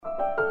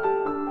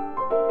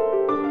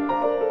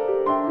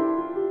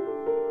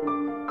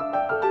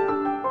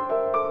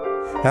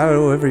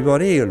Hello,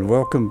 everybody, and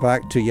welcome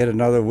back to yet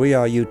another We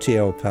Are UT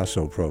El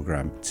Paso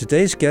program.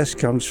 Today's guest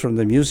comes from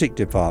the music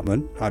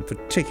department. I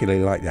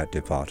particularly like that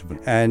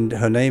department. And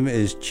her name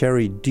is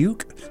Cherry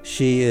Duke.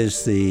 She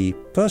is the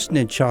person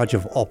in charge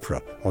of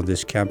opera on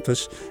this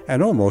campus,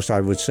 and almost,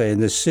 I would say,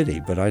 in this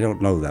city, but I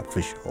don't know that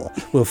for sure.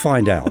 We'll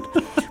find out.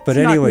 But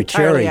anyway,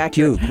 Cherry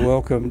Duke,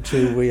 welcome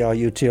to We Are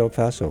UT El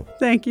Paso.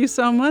 Thank you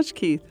so much,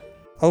 Keith.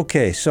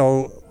 Okay,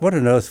 so what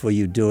on earth were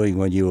you doing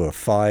when you were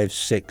 5,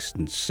 6,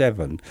 and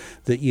 7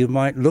 that you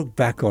might look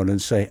back on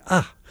and say,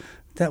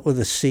 that were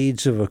the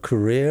seeds of a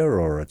career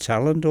or a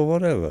talent or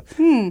whatever?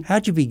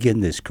 How'd you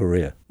begin this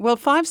career? Well,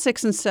 5,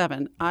 6, and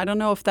 7. I don't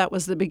know if that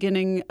was the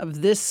beginning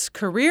of this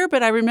career,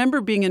 but I remember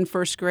being in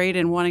first grade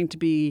and wanting to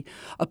be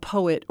a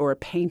poet or a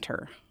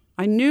painter.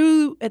 I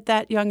knew at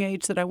that young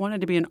age that I wanted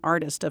to be an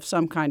artist of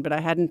some kind, but I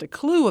hadn't a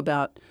clue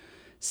about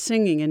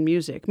singing and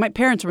music. My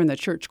parents were in the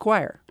church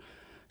choir.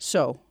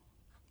 So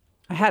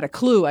I had a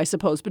clue, I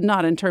suppose, but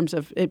not in terms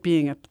of it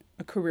being a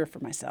career for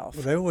myself.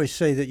 Well, they always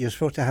say that you're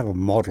supposed to have a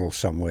model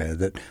somewhere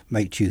that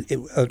makes you,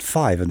 at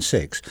 5 and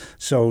 6.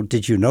 So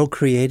did you know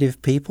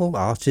creative people,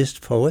 artists,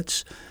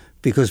 poets?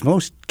 Because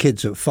most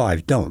kids at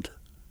 5 don't.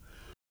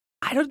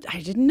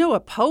 I didn't know a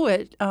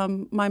poet.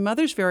 My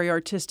mother's very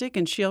artistic,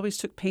 and she always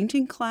took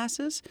painting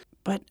classes.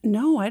 But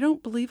no, I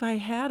don't believe I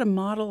had a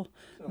model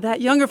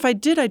that young. Or if I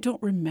did, I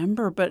don't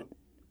remember. But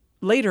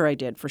later I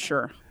did, for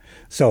sure.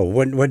 So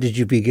when did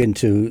you begin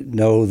to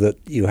know that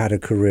you had a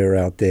career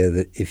out there,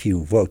 that if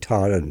you worked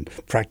hard and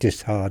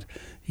practiced hard,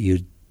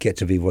 you'd get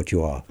to be what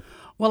you are?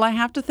 Well, I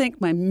have to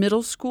thank my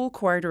middle school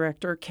choir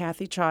director,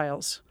 Kathy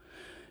Childs.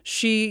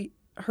 She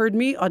heard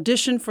me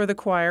audition for the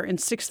choir in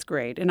 6th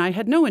grade, and I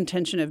had no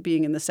intention of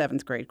being in the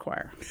 7th grade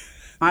choir.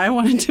 I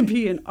wanted to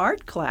be in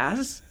art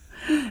class,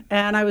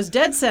 and I was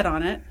dead set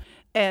on it.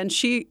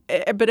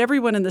 But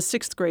everyone in the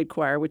 6th grade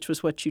choir, which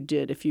was what you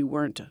did if you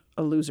weren't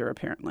a loser,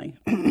 apparently.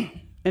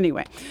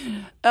 Anyway,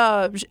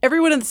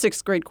 everyone in the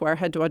 6th grade choir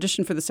had to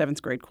audition for the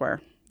 7th grade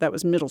choir. That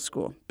was middle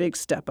school, big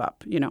step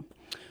up,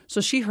 So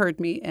she heard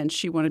me, and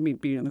she wanted me to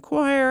be in the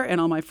choir, and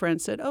all my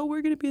friends said,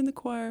 we're going to be in the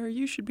choir.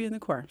 You should be in the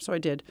choir. So I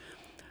did.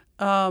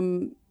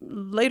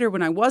 Later,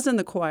 when I was in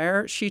the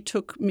choir, she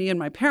took me and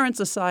my parents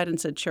aside and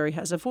said, Cherry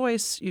has a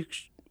voice.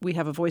 We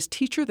have a voice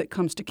teacher that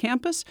comes to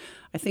campus.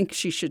 I think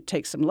she should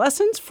take some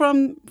lessons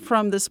from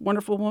this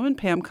wonderful woman,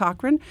 Pam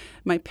Cochran.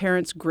 My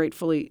parents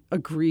gratefully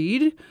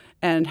agreed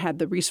and had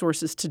the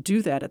resources to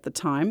do that at the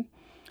time.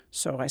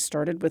 So I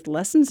started with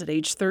lessons at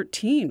age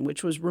 13,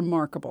 which was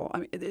remarkable. I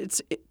mean,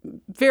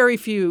 very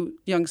few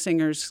young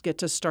singers get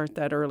to start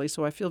that early,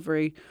 so I feel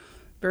very,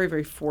 very,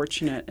 very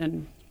fortunate.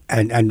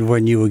 And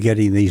when you were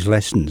getting these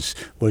lessons,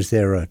 was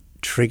there a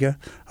trigger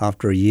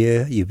after a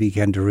year? You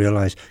began to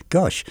realize,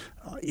 gosh,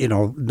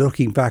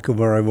 looking back at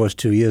where I was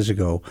 2 years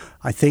ago,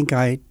 I think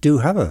I do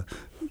have a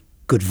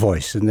good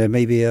voice, and there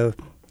may be a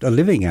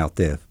living out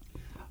there.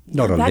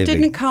 That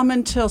didn't come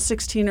until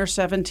 16 or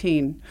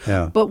 17.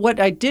 Yeah. But what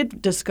I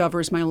did discover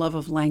is my love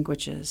of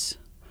languages.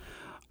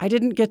 I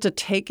didn't get to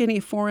take any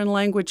foreign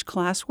language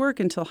classwork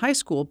until high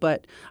school,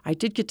 but I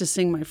did get to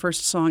sing my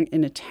first song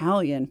in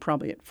Italian,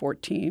 probably at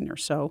 14 or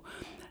so.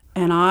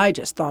 And I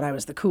just thought I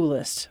was the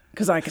coolest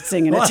because I could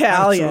sing in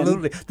Italian.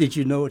 Absolutely. Did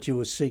you know what you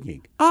were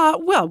singing?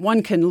 Well,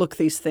 one can look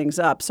these things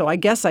up, so I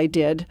guess I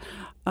did.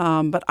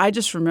 But I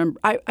just remember,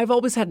 I've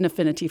always had an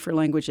affinity for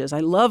languages. I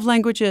love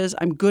languages.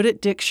 I'm good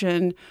at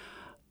diction.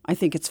 I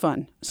think it's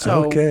fun.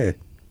 So, okay.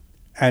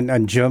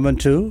 And German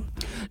too?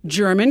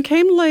 German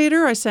came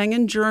later. I sang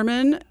in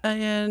German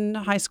in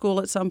high school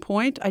at some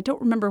point. I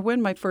don't remember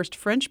when my first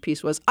French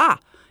piece was.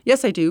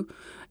 Yes, I do.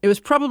 It was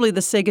probably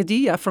the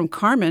Seguidilla from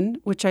Carmen,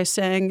 which I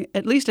sang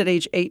at least at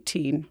age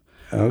 18.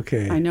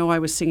 Okay. I know I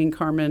was singing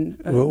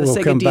Carmen.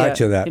 We'll come back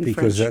to that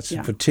because French. that's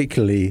a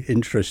particularly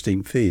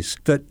interesting piece.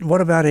 But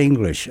what about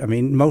English? I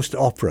mean, most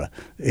opera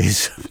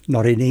is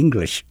not in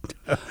English.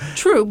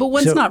 True, but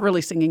one's not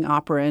really singing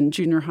opera in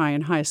junior high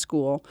and high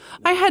school.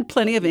 I had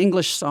plenty of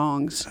English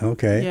songs.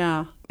 Okay.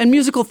 Yeah. And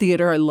musical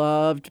theater. I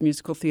loved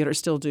musical theater,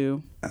 still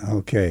do.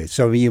 Okay.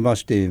 So you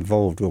must be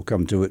involved. We'll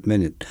come to it in a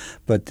minute.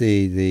 But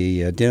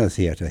the dinner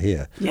theater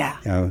here.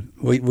 Yeah.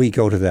 We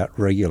go to that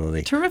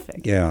regularly.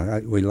 Terrific. Yeah,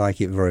 we like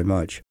it very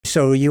much.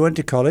 So you went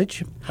to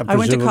college, I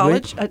went to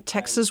college at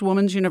Texas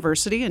Woman's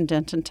University in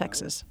Denton,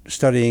 Texas.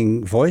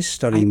 Studying voice,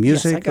 studying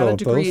music, yes, I got a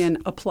degree both? in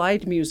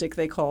applied music,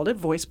 they called it,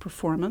 voice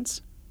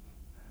performance.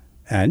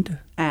 And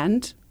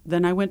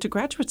then I went to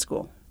graduate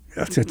school.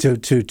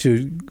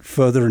 To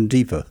further and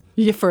deeper.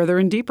 Yeah, further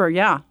and deeper,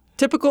 yeah.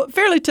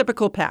 Fairly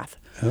typical path.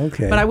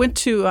 Okay. But I went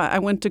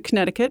to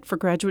Connecticut for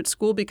graduate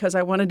school because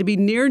I wanted to be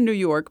near New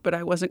York, but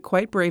I wasn't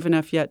quite brave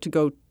enough yet to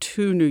go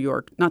to New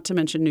York. Not to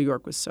mention New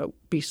York was so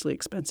beastly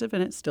expensive,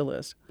 and it still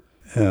is.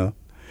 Yeah.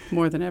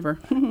 More than ever.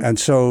 And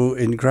so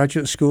in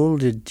graduate school,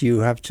 did you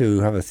have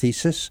to have a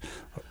thesis?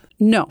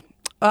 No.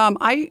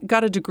 I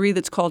got a degree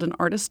that's called an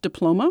artist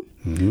diploma.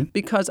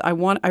 because I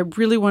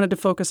really wanted to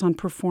focus on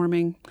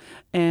performing.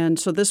 And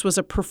so this was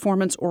a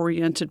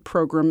performance-oriented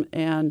program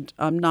and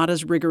not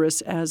as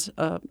rigorous as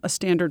a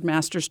standard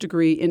master's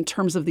degree in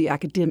terms of the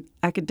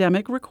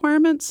academic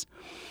requirements.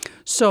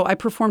 So I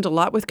performed a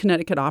lot with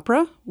Connecticut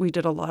Opera. We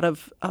did a lot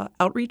of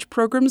outreach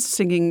programs,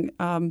 singing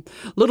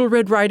Little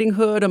Red Riding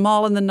Hood,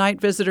 Amal and the Night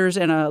Visitors,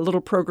 and a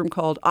little program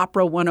called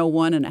Opera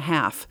 101 and a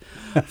Half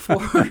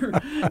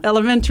for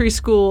elementary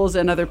schools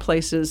and other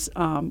places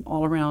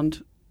all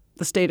around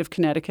the state of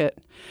Connecticut.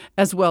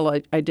 As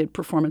well, I did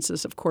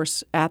performances, of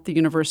course, at the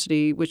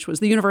university, which was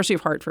the University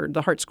of Hartford,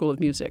 the Hart School of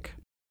Music.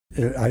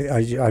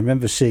 I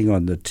remember seeing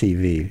on the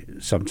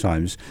TV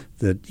sometimes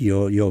that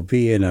you'll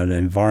be in an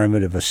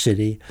environment of a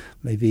city,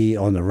 maybe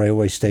on the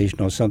railway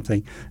station or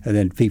something, and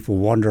then people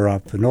wander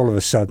up, and all of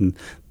a sudden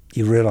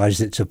you realize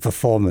it's a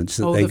performance.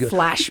 The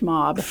flash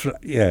mob.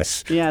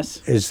 Yes.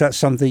 Yes. Is that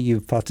something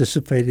you've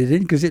participated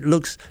in? Because it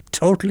looks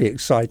totally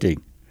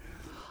exciting.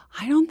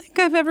 I don't think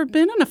I've ever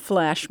been in a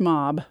flash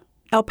mob.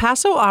 El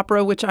Paso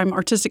Opera, which I'm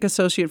artistic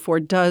associate for,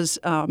 does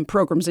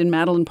programs in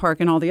Madeline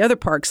Park and all the other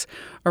parks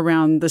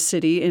around the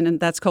city, and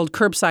that's called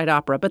Curbside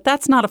Opera. But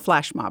that's not a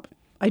flash mob.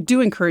 I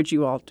do encourage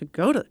you all to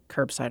go to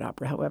Curbside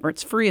Opera, however.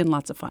 It's free and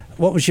lots of fun.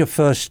 What was your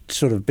first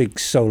sort of big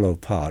solo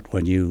part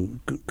when you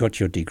got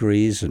your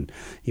degrees and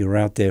you were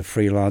out there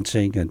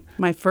freelancing? And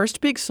my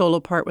first big solo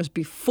part was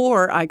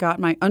before I got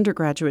my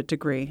undergraduate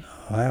degree.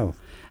 Wow.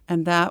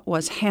 And that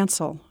was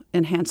Hansel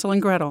in Hansel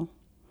and Gretel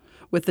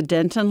with the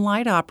Denton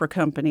Light Opera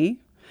Company.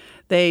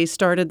 They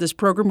started this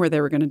program where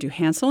they were going to do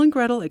Hansel and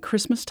Gretel at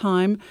Christmas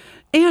time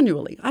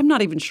annually. I'm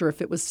not even sure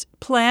if it was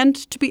planned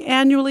to be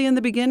annually in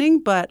the beginning,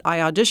 but I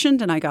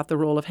auditioned and I got the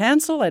role of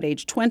Hansel at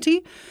age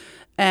 20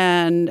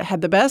 and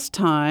had the best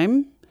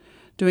time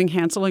doing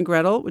Hansel and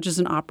Gretel, which is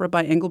an opera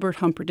by Engelbert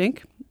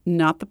Humperdinck,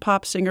 not the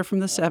pop singer from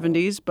the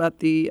 70s, but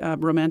the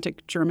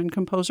romantic German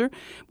composer.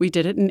 We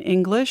did it in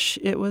English.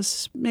 It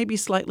was maybe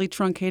slightly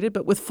truncated,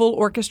 but with full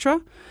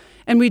orchestra.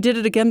 And we did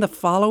it again the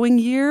following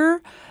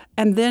year.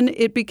 And then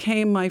it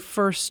became my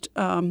first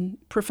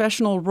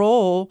professional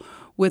role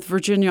with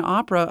Virginia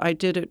Opera. I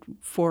did it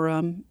for,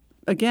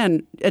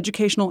 again,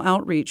 educational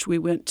outreach. We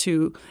went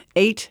to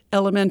 8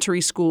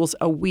 elementary schools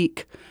a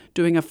week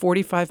doing a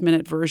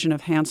 45-minute version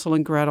of Hansel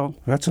and Gretel.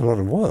 That's a lot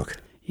of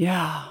work.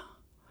 Yeah.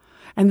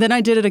 And then I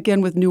did it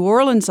again with New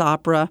Orleans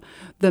Opera,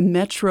 the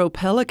Metro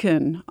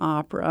Pelican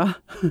Opera.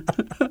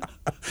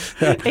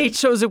 8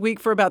 shows a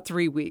week for about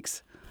 3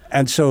 weeks.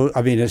 And so,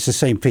 I mean, it's the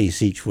same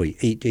piece each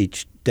week,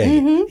 each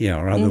day,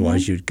 or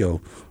otherwise you'd go,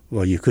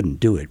 well, you couldn't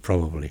do it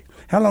probably.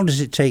 How long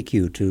does it take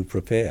you to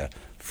prepare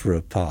for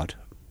a part?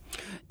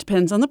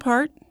 Depends on the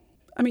part.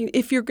 I mean,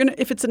 if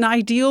it's in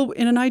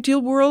an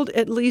ideal world,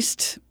 at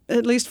least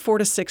 4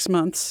 to 6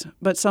 months,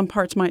 but some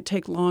parts might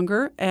take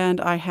longer.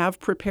 And I have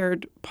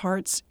prepared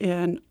parts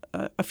in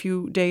a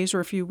few days or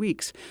a few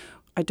weeks.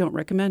 I don't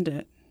recommend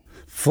it.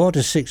 4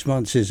 to 6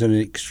 months is an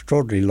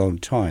extraordinarily long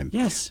time.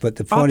 Yes. But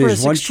the point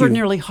is, once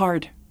extraordinarily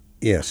hard.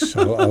 Yes,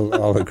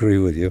 I'll agree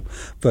with you.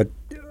 But,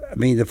 I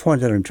mean, the point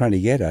that I'm trying to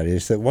get at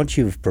is that once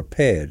you've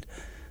prepared,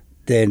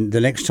 then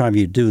the next time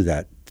you do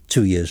that,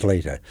 2 years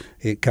later,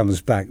 it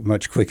comes back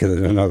much quicker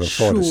than another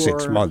 4 to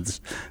 6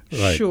 months.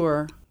 Right.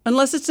 Sure.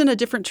 Unless it's in a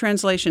different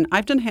translation.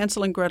 I've done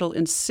Hansel and Gretel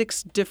in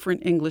 6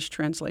 different English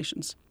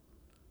translations.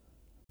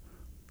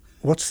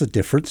 What's the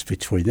difference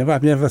between them?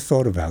 I've never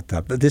thought about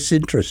that, but this is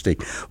interesting.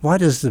 Why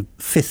does the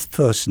 5th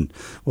person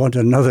want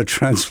another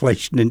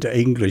translation into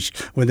English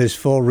when there's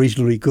 4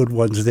 reasonably good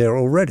ones there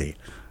already?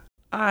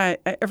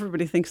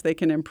 Everybody thinks they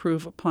can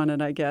improve upon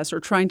it, I guess, or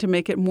trying to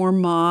make it more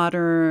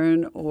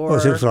modern. Well,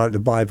 it's like the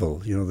Bible,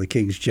 the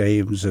King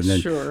James, and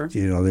then sure.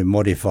 They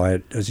modify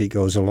it as it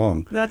goes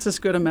along. That's as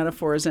good a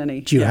metaphor as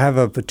any. Do you have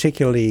a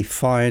particularly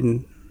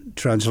fine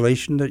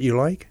translation that you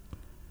like?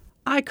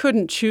 I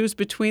couldn't choose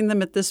between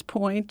them at this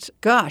point.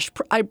 Gosh,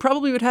 I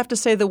probably would have to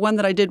say the one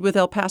that I did with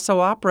El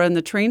Paso Opera in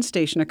the train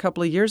station a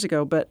couple of years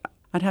ago, but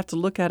I'd have to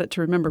look at it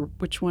to remember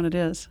which one it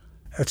is.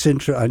 That's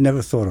interesting. I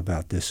never thought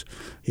about this.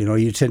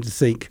 You tend to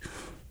think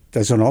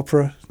there's an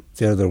opera,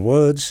 there are the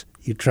words,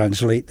 you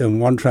translate them.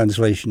 One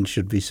translation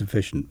should be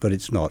sufficient, but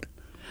it's not.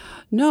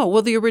 No.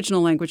 Well, the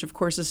original language, of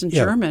course, is in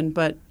German,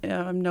 but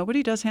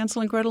nobody does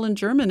Hansel and Gretel in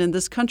German in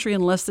this country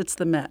unless it's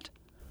the Met.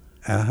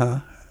 Uh-huh.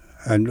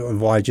 And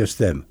why just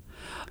them?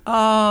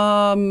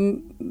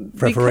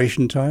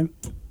 Preparation time?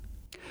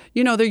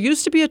 There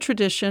used to be a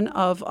tradition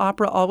of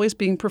opera always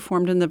being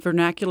performed in the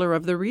vernacular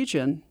of the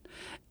region.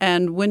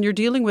 And when you're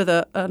dealing with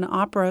an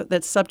opera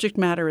that's subject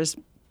matter is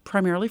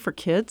primarily for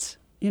kids,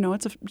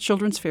 it's a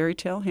children's fairy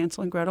tale,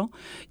 Hansel and Gretel,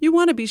 you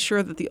want to be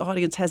sure that the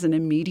audience has an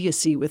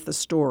immediacy with the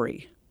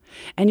story.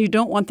 And you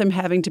don't want them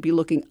having to be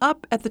looking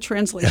up at the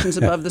translations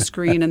above the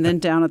screen and then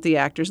down at the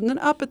actors and then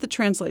up at the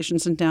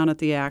translations and down at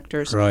the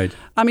actors. Right.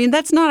 I mean,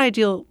 that's not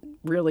ideal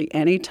really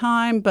any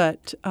time,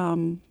 but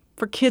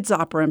for kids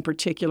opera in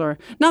particular,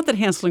 not that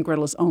Hansel and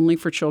Gretel is only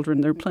for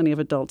children. There are plenty of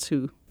adults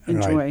who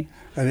enjoy. Right.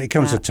 And it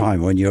comes a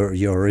time when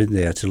you're in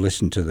there to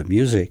listen to the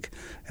music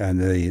and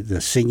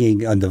the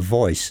singing and the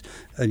voice,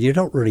 and you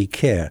don't really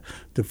care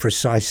the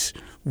precise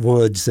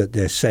words that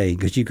they're saying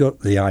because you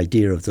got the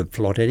idea of the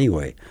plot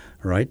anyway,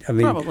 right? I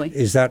mean, Probably.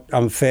 Is that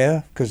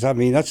unfair? Because, I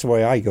mean, that's the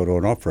way I go to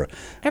an opera.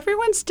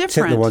 Everyone's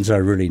different. Except the ones I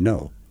really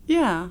know.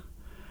 Yeah.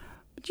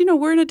 But,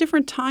 we're in a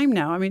different time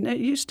now. I mean, it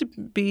used to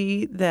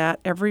be that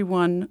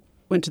everyone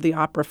went to the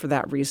opera for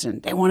that reason.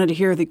 They wanted to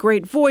hear the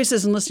great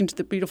voices and listening to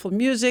the beautiful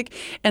music.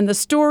 And the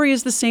story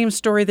is the same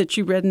story that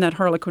you read in that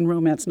Harlequin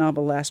romance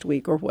novel last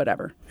week or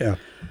whatever. Yeah.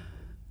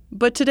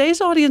 But today's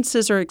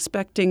audiences are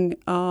expecting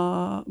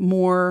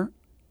more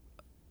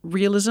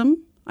realism,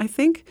 I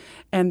think,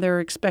 and they're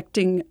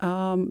expecting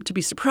to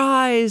be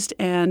surprised.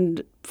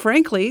 And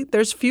frankly,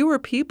 there's fewer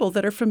people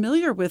that are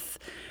familiar with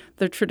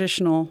the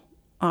traditional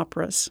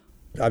operas.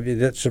 I mean,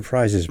 that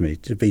surprises me,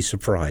 to be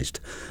surprised,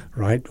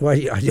 right?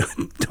 Why, I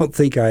don't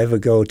think I ever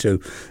go to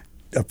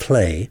a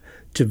play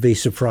to be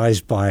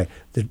surprised by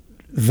the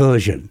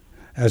version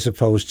as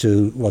opposed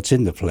to what's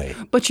in the play.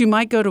 But you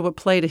might go to a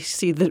play to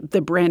see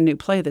the brand new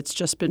play that's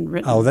just been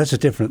written. Oh, that's a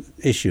different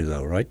issue,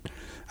 though, right?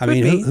 I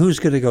mean, who's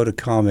going to go to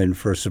Carmen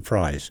for a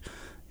surprise?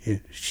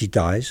 She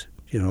dies,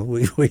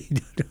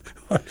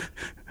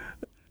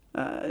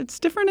 It's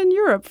different in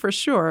Europe, for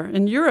sure.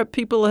 In Europe,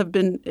 people have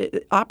been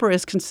opera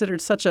is considered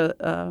such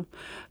a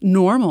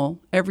normal,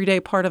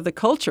 everyday part of the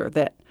culture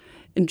that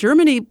in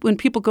Germany, when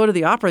people go to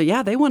the opera,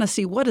 they want to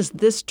see what is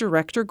this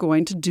director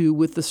going to do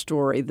with the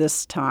story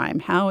this time?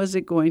 How is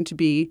it going to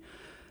be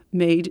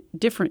made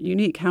different,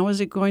 unique? How is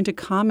it going to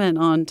comment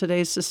on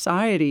today's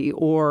society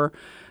or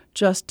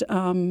just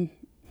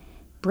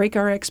break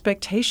our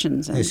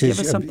expectations and give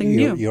us something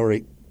new? You're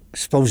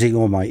exposing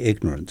all my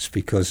ignorance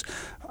because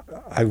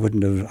I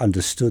wouldn't have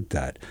understood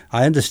that.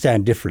 I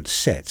understand different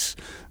sets,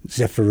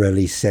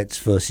 Zeffirelli sets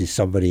versus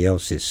somebody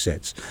else's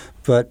sets,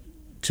 but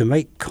to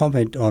make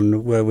comment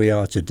on where we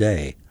are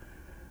today.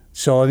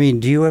 So, I mean,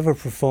 do you ever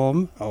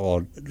perform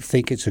or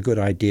think it's a good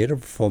idea to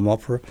perform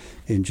opera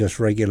in just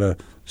regular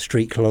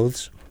street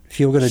clothes? If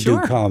you're going to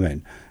do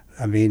Carmen,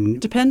 I mean...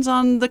 Depends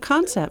on the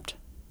concept.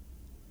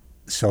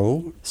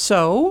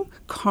 So,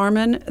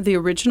 Carmen, the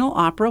original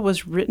opera,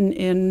 was written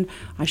in,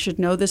 I should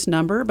know this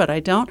number, but I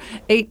don't,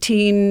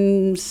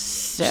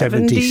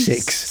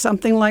 1876,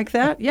 something like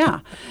that, yeah.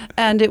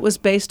 And it was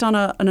based on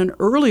an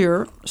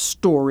earlier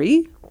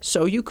story,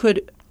 so you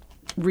could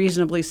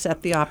reasonably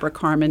set the opera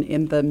Carmen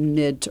in the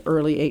mid to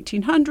early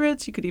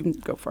 1800s. You could even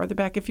go farther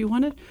back if you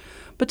wanted.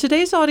 But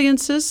today's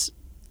audiences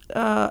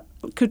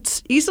could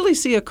easily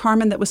see a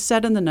Carmen that was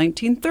set in the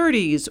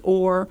 1930s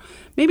or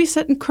maybe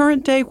set in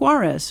current-day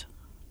Juarez.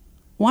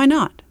 Why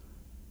not?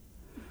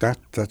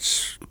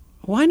 That's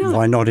why not?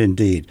 Why not,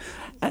 indeed?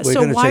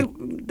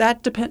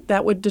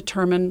 That would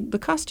determine the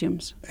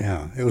costumes.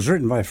 Yeah, it was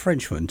written by a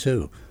Frenchman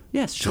too.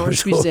 Yes,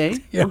 Georges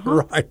Bizet. Yeah,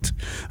 right.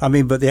 I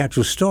mean, but the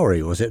actual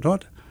story, was it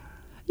not?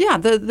 Yeah,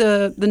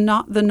 the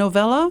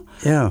novella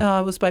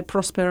was by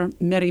Prosper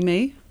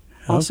Mérimée,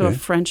 also a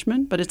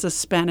Frenchman, but it's a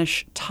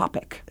Spanish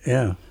topic.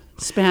 Yeah.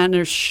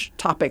 Spanish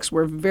topics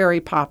were very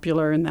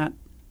popular in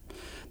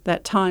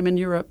that time in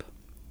Europe.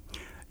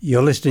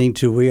 You're listening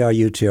to We Are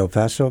UT El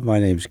Paso. My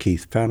name's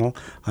Keith Pannell.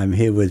 I'm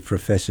here with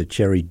Professor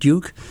Cherry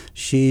Duke.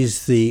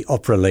 She's the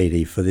opera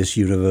lady for this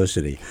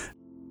university.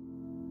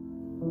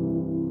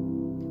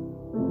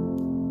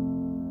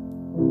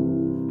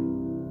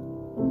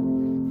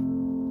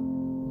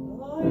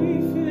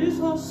 Life is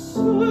a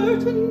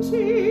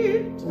certainty,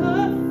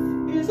 death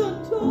is a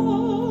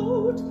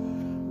doubt.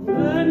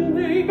 Men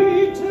may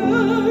be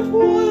dead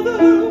while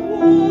they're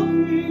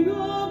walking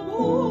about.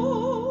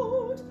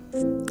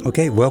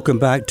 Okay, welcome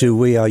back to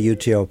We Are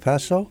UT El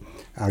Paso.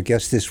 Our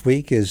guest this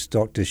week is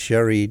Dr.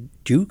 Cherry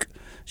Duke.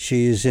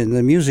 She is in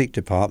the music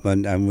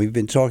department, and we've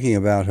been talking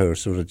about her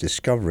sort of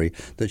discovery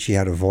that she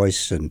had a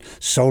voice and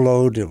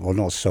soloed, well,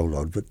 not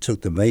soloed, but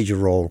took the major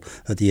role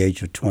at the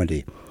age of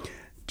 20.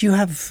 Do you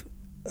have,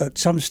 at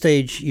some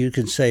stage, you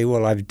can say,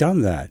 well, I've done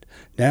that.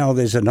 Now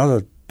there's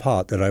another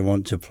part that I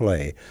want to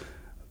play,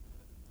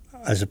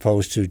 as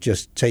opposed to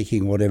just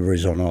taking whatever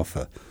is on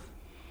offer?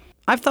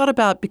 I've thought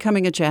about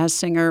becoming a jazz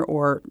singer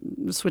or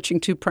switching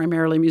to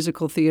primarily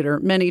musical theater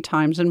many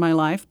times in my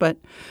life, but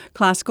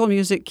classical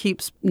music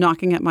keeps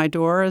knocking at my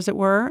door, as it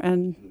were,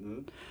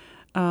 and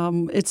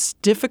it's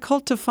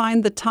difficult to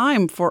find the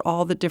time for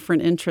all the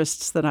different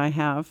interests that I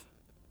have.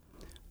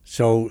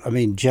 So, I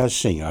mean, jazz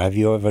singer, have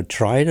you ever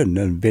tried and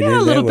been in there? Yeah,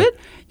 a little bit.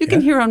 You can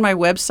hear on my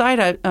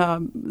website,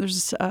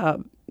 there's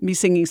me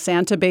singing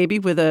Santa Baby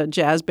with a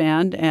jazz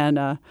band and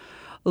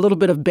a little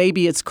bit of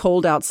Baby It's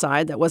Cold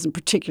Outside. That wasn't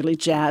particularly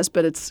jazz,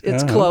 but it's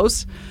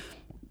close.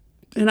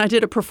 And I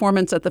did a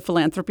performance at the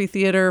Philanthropy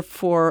Theater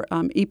for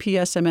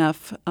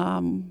EPSMF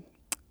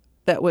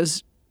that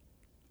was,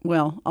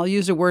 well, I'll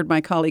use a word my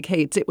colleague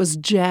hates. It was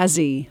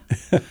jazzy.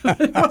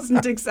 It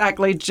wasn't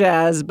exactly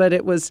jazz, but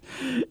it was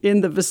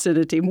in the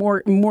vicinity,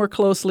 more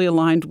closely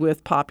aligned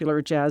with popular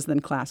jazz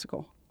than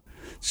classical.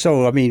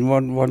 So, I mean,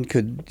 one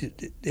could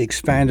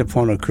expand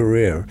upon a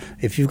career.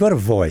 If you've got a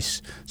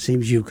voice,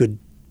 seems you could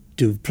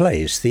do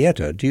plays,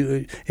 theater. Do you I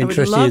would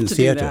interested love in to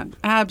theater? do that.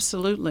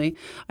 Absolutely.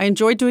 I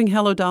enjoyed doing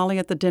Hello Dolly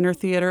at the Dinner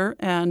Theater,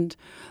 and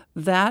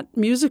that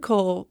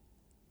musical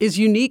is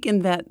unique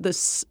in that the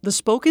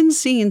spoken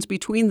scenes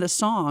between the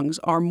songs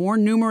are more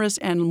numerous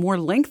and more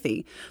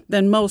lengthy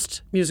than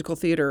most musical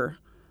theater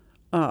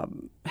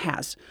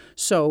has.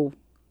 So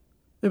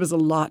there was a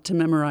lot to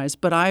memorize.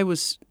 But I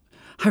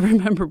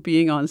remember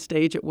being on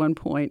stage at one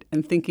point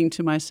and thinking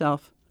to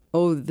myself,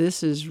 oh,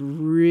 this is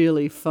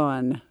really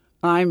fun.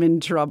 I'm in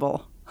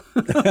trouble.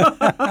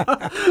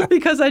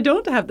 Because I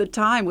don't have the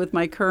time with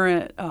my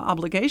current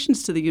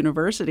obligations to the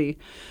university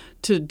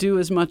to do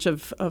as much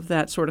of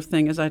that sort of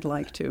thing as I'd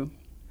like to.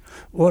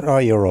 What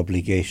are your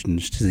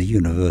obligations to the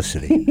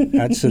university?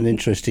 That's an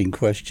interesting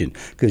question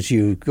because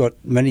you've got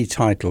many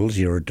titles.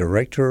 You're a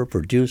director, a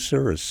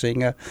producer, a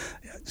singer.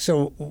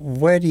 So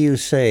where do you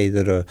say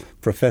that a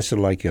professor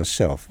like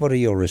yourself, what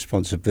are your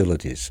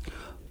responsibilities?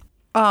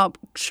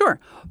 Sure.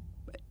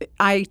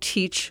 I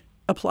teach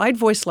applied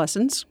voice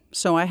lessons.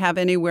 So I have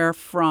anywhere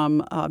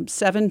from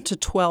 7 to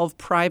 12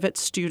 private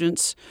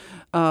students,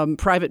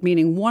 private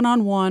meaning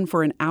one-on-one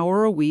for an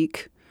hour a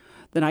week,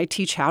 that I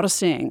teach how to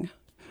sing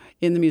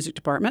in the music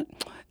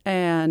department.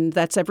 And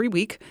that's every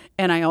week.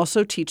 And I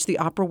also teach the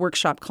opera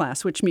workshop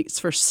class, which meets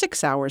for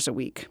 6 hours a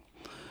week.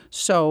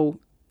 So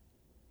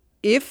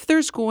if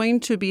there's going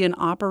to be an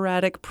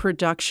operatic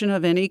production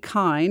of any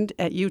kind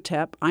at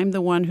UTEP, I'm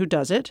the one who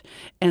does it.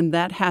 And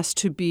that has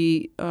to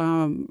be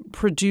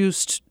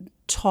produced,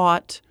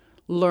 taught,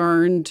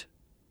 learned,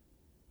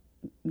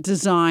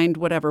 designed,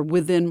 whatever,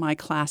 within my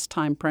class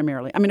time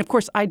primarily. I mean, of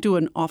course, I do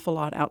an awful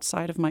lot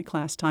outside of my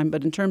class time,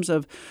 but in terms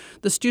of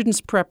the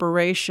students'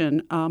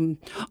 preparation,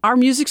 our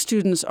music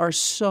students are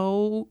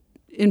so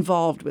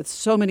involved with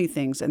so many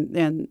things,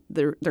 and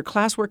their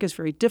classwork is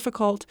very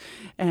difficult,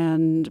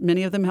 and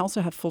many of them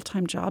also have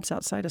full-time jobs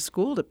outside of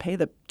school to pay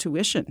the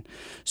tuition.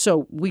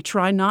 So we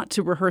try not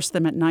to rehearse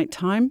them at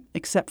nighttime,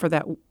 except for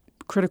that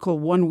critical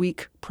 1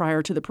 week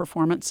prior to the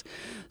performance.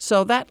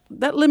 So that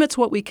limits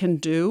what we can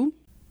do.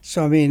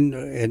 So, I mean,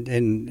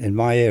 in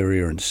my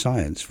area in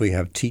science, we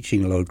have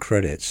teaching load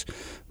credits,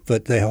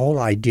 but the whole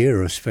idea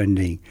of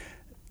spending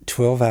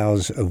 12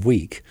 hours a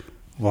week,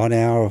 1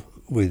 hour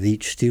with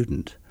each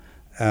student,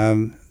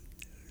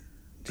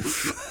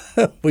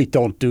 we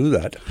don't do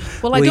that.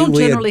 Well, I don't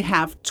generally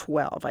have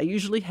 12. I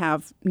usually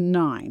have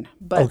 9.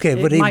 But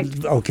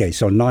okay,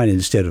 so 9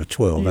 instead of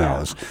 12 Yeah.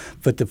 hours.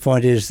 But the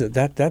point is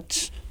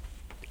that's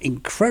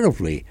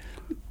incredibly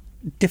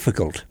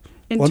difficult.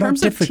 In Well, not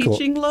terms of difficult.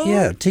 teaching load?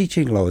 Yeah,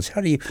 teaching loads.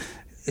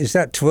 Is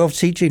that 12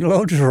 teaching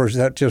loads or is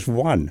that just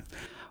one?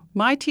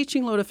 My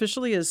teaching load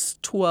officially is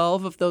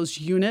 12 of those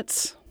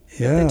units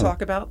that Yeah. they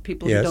talk about.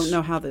 People Yes. who don't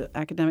know how the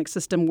academic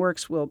system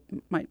works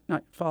might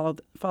not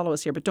follow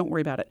us here, but don't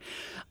worry about it.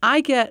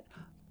 I get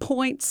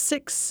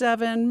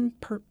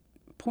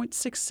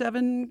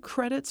 0.67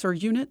 credits or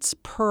units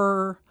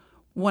per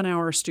 1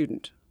 hour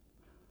student.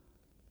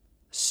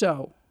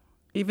 So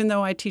even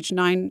though I teach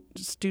 9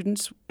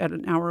 students at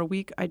an hour a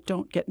week, I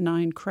don't get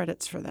 9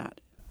 credits for that.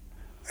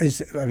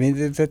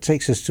 That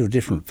takes us to a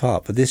different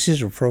part, but this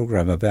is a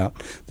program about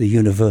the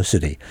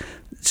university.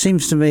 It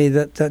seems to me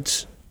that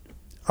that's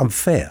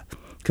unfair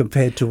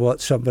compared to what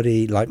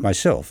somebody like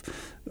myself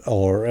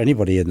or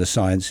anybody in the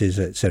sciences,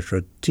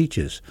 etc.,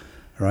 teaches,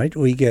 right?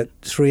 We get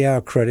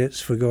 3-hour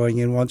credits for going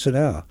in once an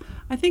hour.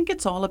 I think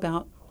it's all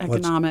about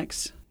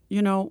economics.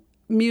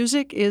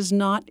 Music is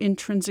not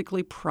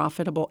intrinsically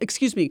profitable.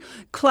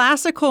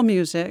 Classical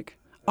music,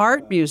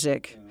 art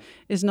music,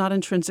 is not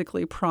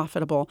intrinsically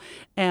profitable.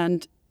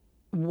 And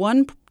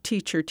one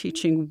teacher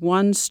teaching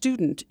one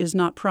student is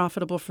not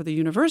profitable for the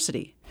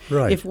university.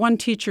 Right. If one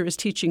teacher is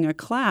teaching a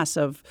class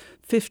of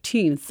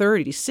 15,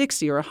 30,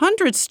 60, or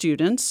 100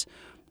 students,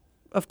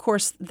 of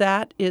course,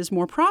 that is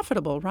more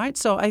profitable, right?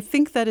 So I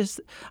think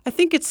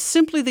it's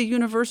simply the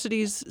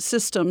university's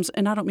systems,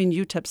 and I don't mean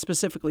UTEP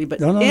specifically,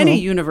 but any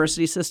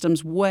university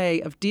system's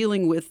way of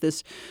dealing with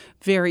this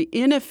very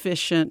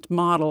inefficient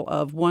model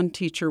of one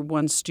teacher,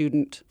 one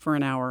student for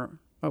an hour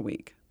a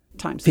week.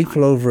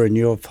 People over in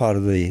your part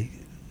of the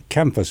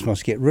campus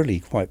must get really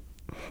quite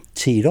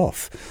teed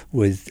off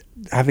with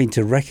having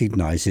to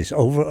recognize this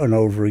over and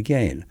over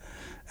again,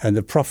 and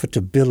the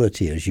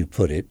profitability, as you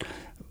put it.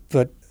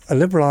 But a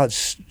liberal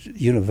arts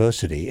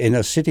university in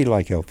a city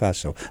like El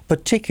Paso,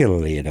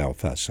 particularly in El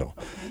Paso,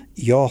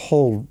 your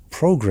whole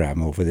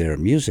program over there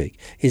in music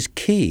is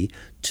key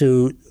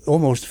to,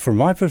 almost from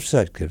my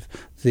perspective,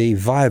 the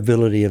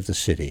viability of the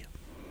city.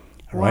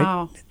 Right?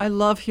 Wow. I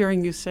love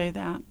hearing you say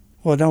that.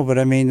 Well, no, but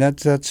I mean,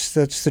 that's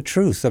the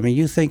truth. I mean,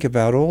 you think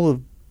about all the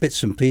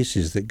bits and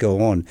pieces that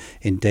go on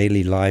in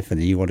daily life,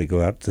 and then you want to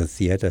go out to the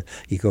theater,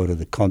 you go to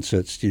the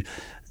concerts.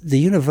 The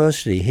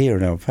university here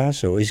in El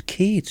Paso is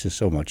key to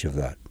so much of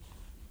that.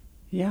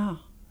 Yeah.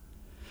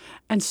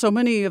 And so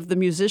many of the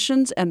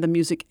musicians and the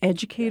music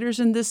educators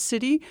in this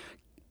city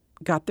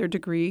got their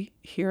degree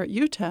here at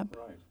UTEP.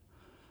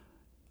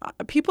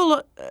 Right.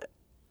 People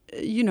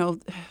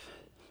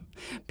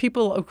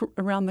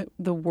around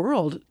the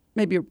world,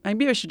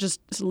 maybe I should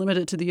just limit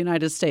it to the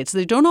United States.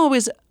 They don't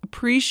always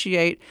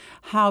appreciate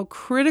how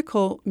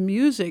critical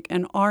music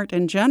and art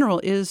in general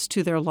is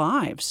to their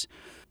lives.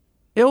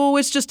 It's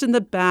always just in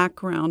the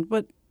background,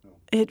 but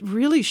it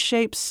really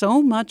shapes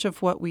so much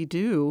of what we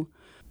do.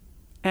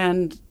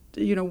 And,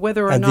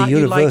 whether or and not the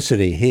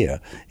university here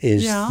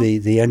is Yeah.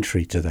 the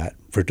entry to that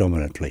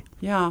predominantly.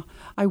 Yeah.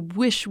 I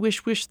wish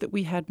that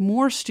we had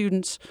more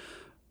students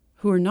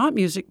who are not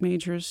music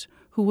majors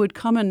who would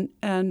come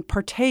and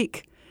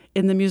partake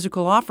in the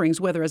musical offerings,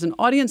 whether as an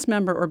audience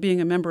member or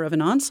being a member of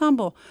an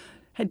ensemble.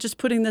 And just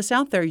putting this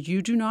out there,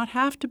 you do not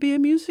have to be a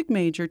music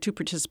major to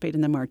participate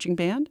in the marching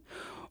band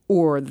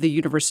or the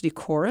university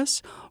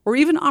chorus or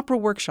even opera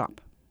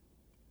workshop.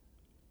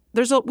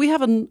 We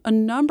have a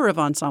number of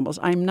ensembles.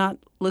 I'm not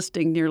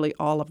listing nearly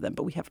all of them,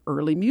 but we have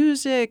early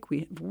music, we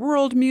have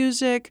world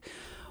music,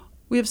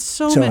 we have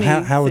so many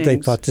So how would they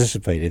things.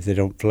 participate if they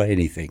don't play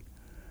anything?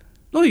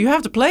 Oh, you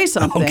have to play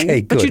something,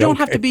 Okay, but you good, don't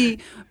have okay. to be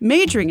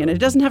majoring in it. It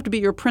doesn't have to be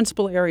your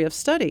principal area of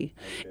study.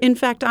 In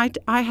fact,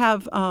 I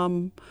have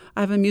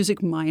a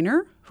music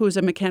minor who is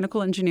a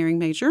mechanical engineering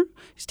major.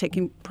 He's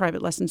taking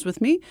private lessons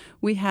with me.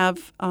 We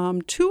have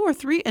 2 or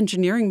 3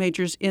 engineering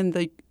majors in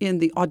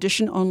the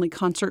audition-only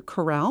concert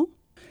chorale.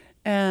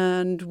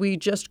 And we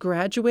just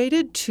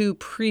graduated 2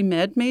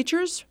 pre-med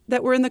majors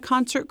that were in the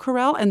concert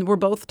chorale, and we're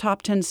both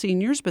top 10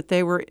 seniors, but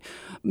they were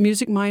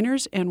music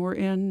minors and were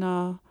in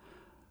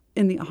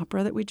the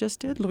opera that we just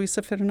did,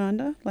 Luisa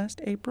Fernanda,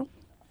 last April.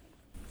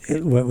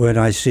 When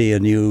I see a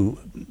new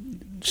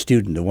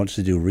student that wants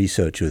to do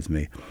research with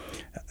me,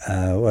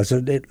 it's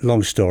a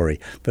long story,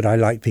 but I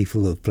like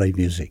people who play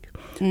music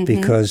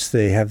because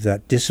they have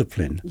that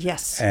discipline.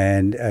 Yes.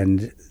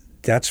 And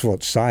that's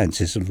what science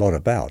is a lot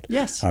about.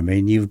 Yes. I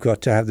mean, you've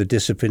got to have the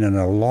discipline and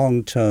a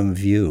long-term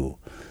view.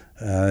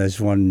 There's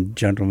one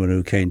gentleman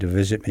who came to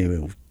visit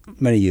me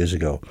many years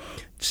ago,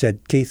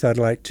 said, Keith, I'd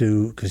like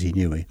to, because he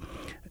knew me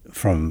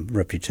from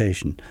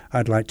reputation,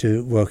 I'd like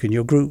to work in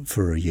your group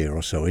for a year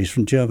or so. He's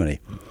from Germany.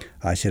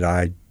 I said,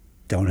 I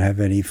don't have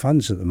any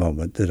funds at the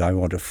moment that I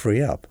want to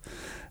free up.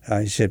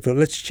 I said, but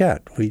let's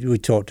chat. We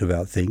talked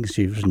about things.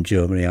 He was from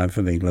Germany, I'm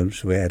from England,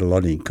 so we had a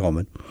lot in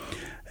common.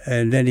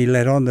 And then he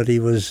let on that he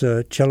was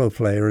a cello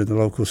player in the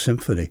local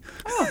symphony.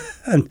 Oh.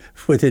 And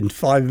within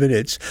 5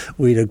 minutes,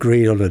 we'd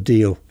agreed on a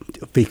deal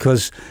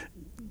because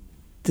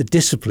the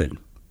discipline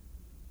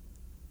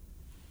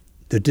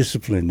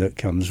that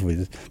comes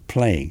with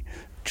playing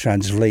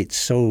translates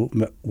so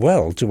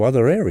well to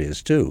other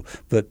areas too,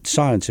 but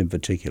science in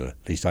particular,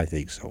 at least I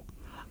think so.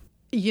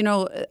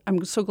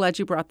 I'm so glad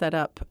you brought that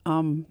up.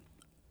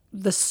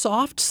 The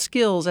soft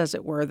skills, as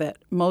it were, that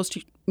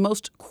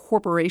most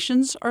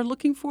corporations are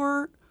looking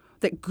for,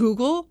 that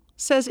Google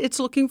says it's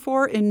looking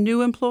for in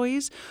new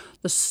employees,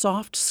 the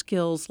soft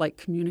skills like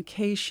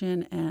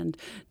communication and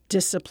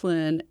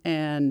discipline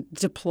and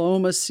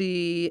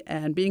diplomacy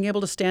and being able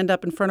to stand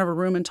up in front of a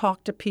room and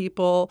talk to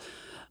people,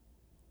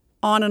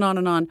 on and on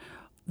and on.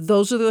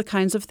 Those are the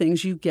kinds of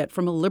things you get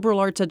from a liberal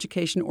arts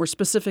education or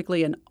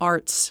specifically an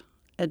arts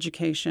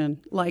education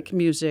like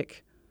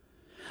music.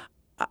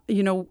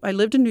 I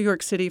lived in New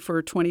York City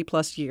for 20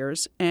 plus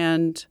years,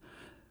 and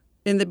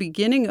in the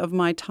beginning of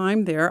my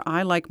time there,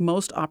 I, like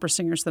most opera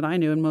singers that I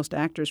knew, and most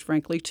actors,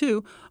 frankly,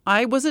 too,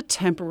 I was a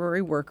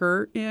temporary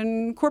worker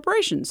in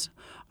corporations.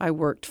 I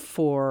worked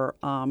for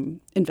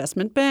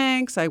investment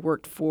banks. I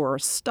worked for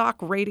stock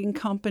rating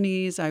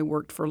companies. I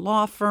worked for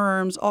law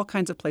firms, all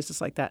kinds of places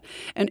like that.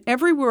 And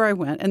everywhere I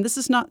went, and this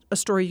is not a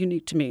story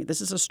unique to me.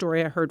 This is a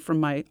story I heard from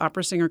my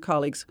opera singer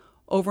colleagues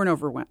over and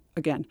over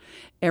again.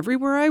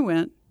 Everywhere I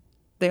went,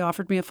 they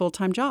offered me a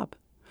full-time job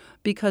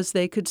because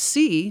they could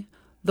see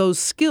those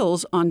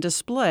skills on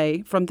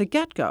display from the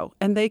get-go.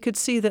 And they could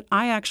see that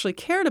I actually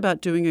cared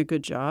about doing a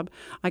good job.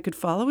 I could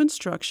follow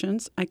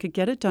instructions. I could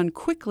get it done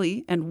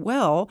quickly and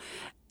well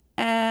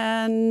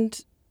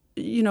and,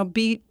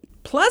 be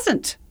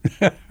pleasant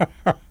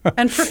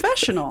and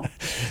professional.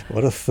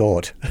 What a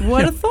thought.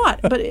 What a thought.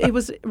 But it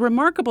was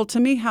remarkable to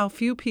me how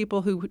few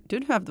people who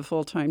did have the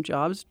full-time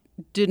jobs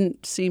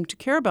didn't seem to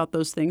care about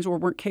those things or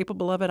weren't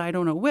capable of it. I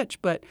don't know which.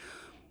 But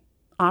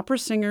opera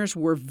singers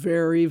were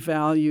very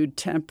valued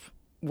temp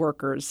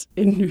workers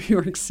in New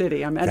York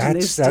City. I imagine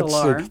they still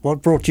are.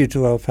 What brought you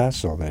to El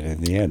Paso then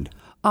in the end?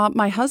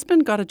 My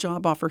husband got a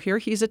job offer here.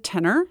 He's a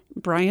tenor,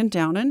 Brian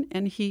Downen,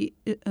 and he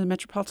a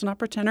Metropolitan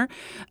Opera tenor.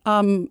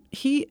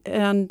 He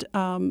and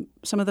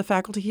some of the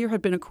faculty here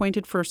had been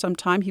acquainted for some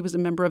time. He was a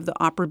member of the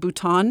Opera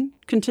Bhutan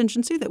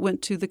contingency that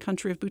went to the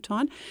country of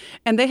Bhutan.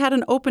 And they had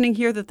an opening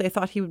here that they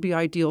thought he would be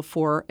ideal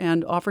for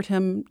and offered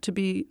him to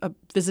be a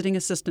visiting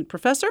assistant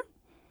professor.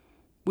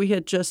 We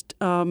had just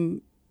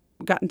gotten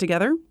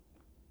together.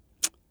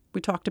 We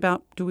talked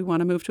about, do we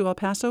want to move to El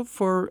Paso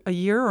for a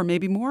year or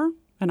maybe more?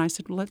 And I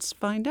said, well, let's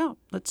find out.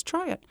 Let's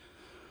try it.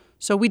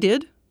 So we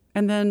did.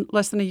 And then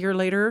less than a year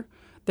later,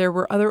 there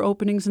were other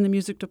openings in the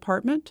music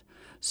department.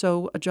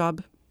 So a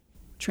job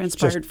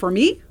transpired for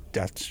me.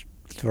 That's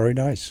very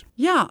nice.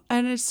 Yeah.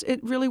 And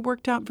it really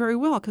worked out very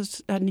well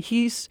and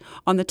he's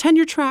on the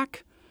tenure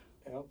track.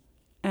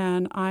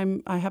 and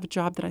I have a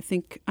job that I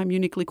think I'm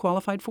uniquely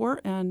qualified for,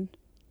 and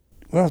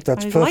Well,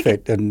 that's I like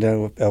perfect. And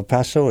El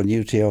Paso and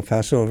UT El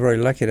Paso are very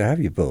lucky to have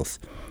you both.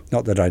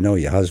 Not that I know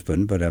your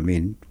husband, but I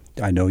mean,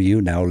 I know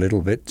you now a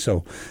little bit,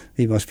 so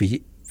he must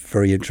be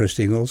very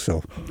interesting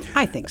also.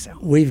 I think so.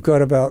 We've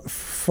got about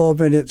 4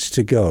 minutes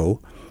to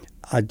go.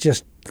 I'd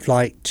just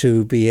like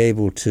to be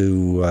able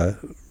to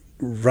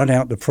run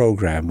out the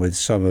program with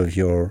some of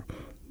your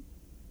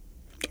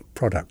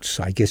products.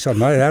 I guess I'm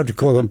not allowed to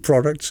call them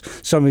products.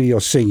 Some of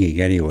your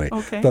singing anyway.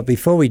 Okay. But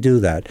before we do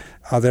that,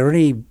 are there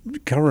any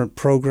current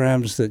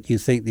programs that you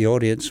think the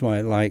audience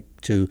might like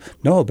to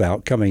know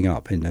about coming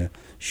up in the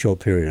short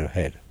period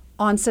ahead?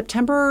 On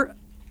September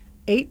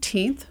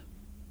 18th,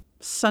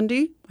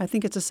 Sunday, I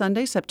think it's a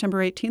Sunday, September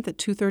 18th at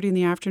 2:30 in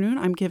the afternoon,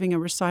 I'm giving a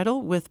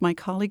recital with my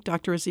colleague,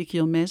 Dr.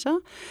 Ezekiel Meza,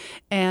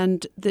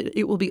 and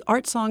it will be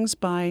art songs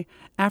by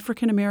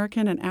African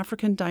American and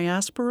African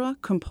diaspora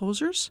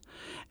composers,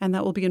 and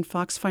that will be in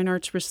Fox Fine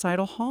Arts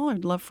Recital Hall.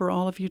 I'd love for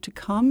all of you to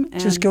come. And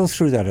Just go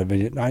through that a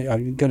minute.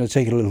 I'm going to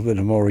take a little bit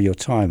more of your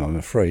time, I'm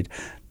afraid.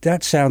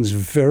 That sounds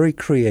very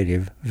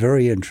creative,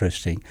 very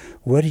interesting.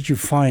 Where did you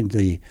find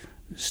the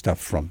stuff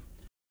from?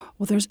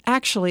 Well, there's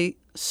actually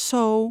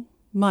so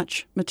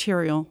much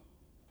material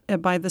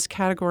by this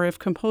category of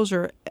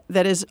composer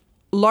that is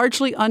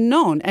largely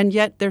unknown, and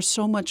yet there's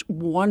so much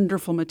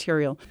wonderful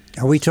material.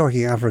 Are we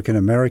talking African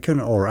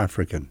American or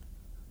African?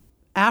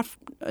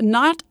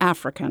 Not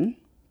African,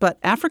 but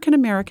African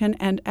American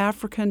and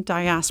African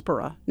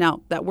diaspora.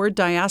 Now, that word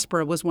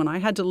diaspora was one I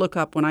had to look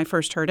up when I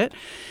first heard it,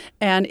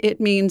 and it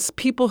means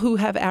people who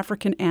have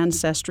African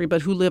ancestry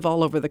but who live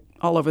all over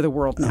the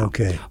world now.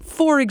 Okay.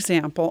 For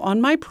example, on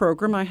my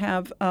program, I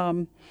have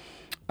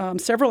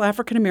several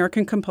African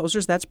American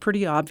composers. That's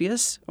pretty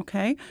obvious,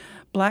 okay?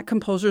 Black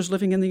composers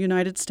living in the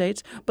United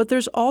States. But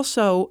there's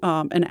also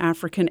an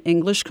African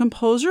English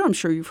composer. I'm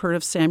sure you've heard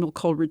of Samuel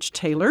Coleridge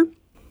Taylor.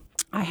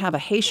 I have a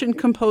Haitian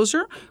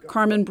composer,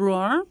 Carmen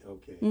Brouard.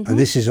 Okay. And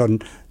this is on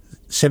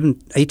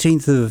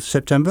 18th of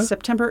September?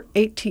 September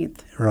 18th.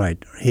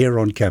 Right, here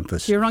on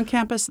campus. Here on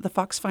campus at the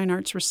Fox Fine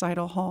Arts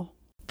Recital Hall.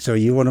 So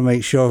you want to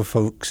make sure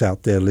folks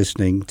out there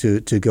listening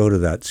to go to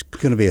that. It's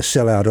going to be a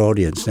sellout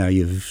audience now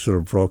you've sort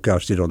of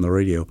broadcasted on the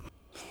radio.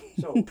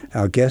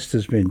 Our guest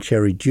has been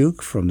Cherry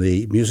Duke from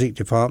the music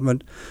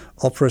department,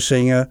 opera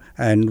singer,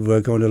 and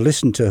we're going to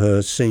listen to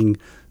her sing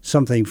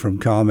something from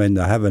Carmen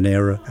the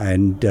Habanera,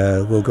 and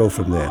we'll go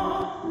from there.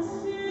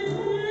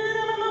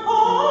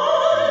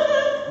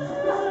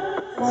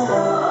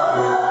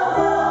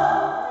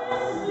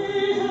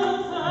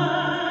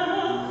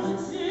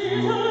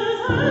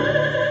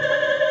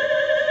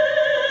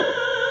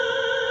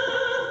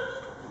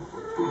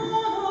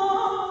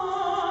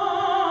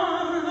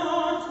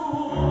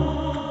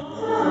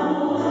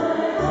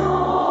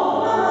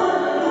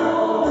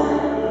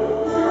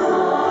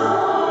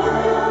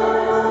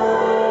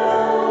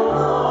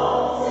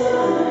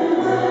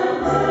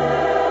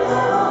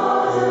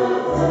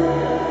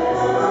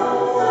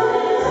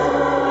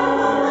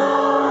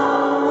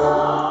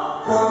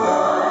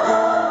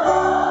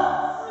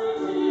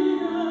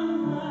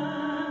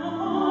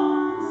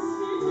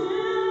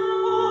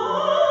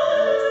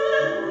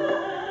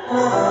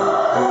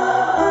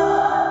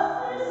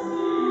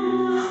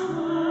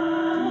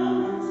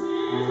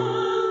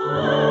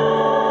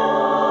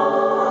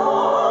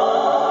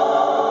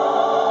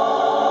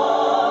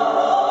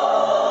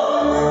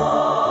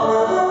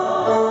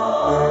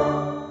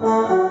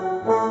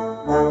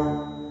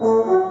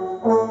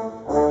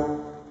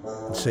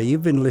 So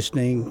you've been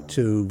listening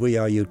to We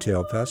Are UT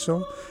El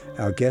Paso.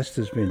 Our guest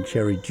has been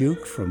Cherry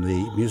Duke from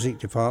the music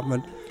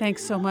department.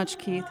 Thanks so much,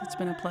 Keith. It's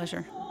been a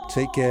pleasure.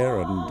 Take care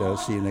and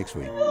see you next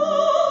week.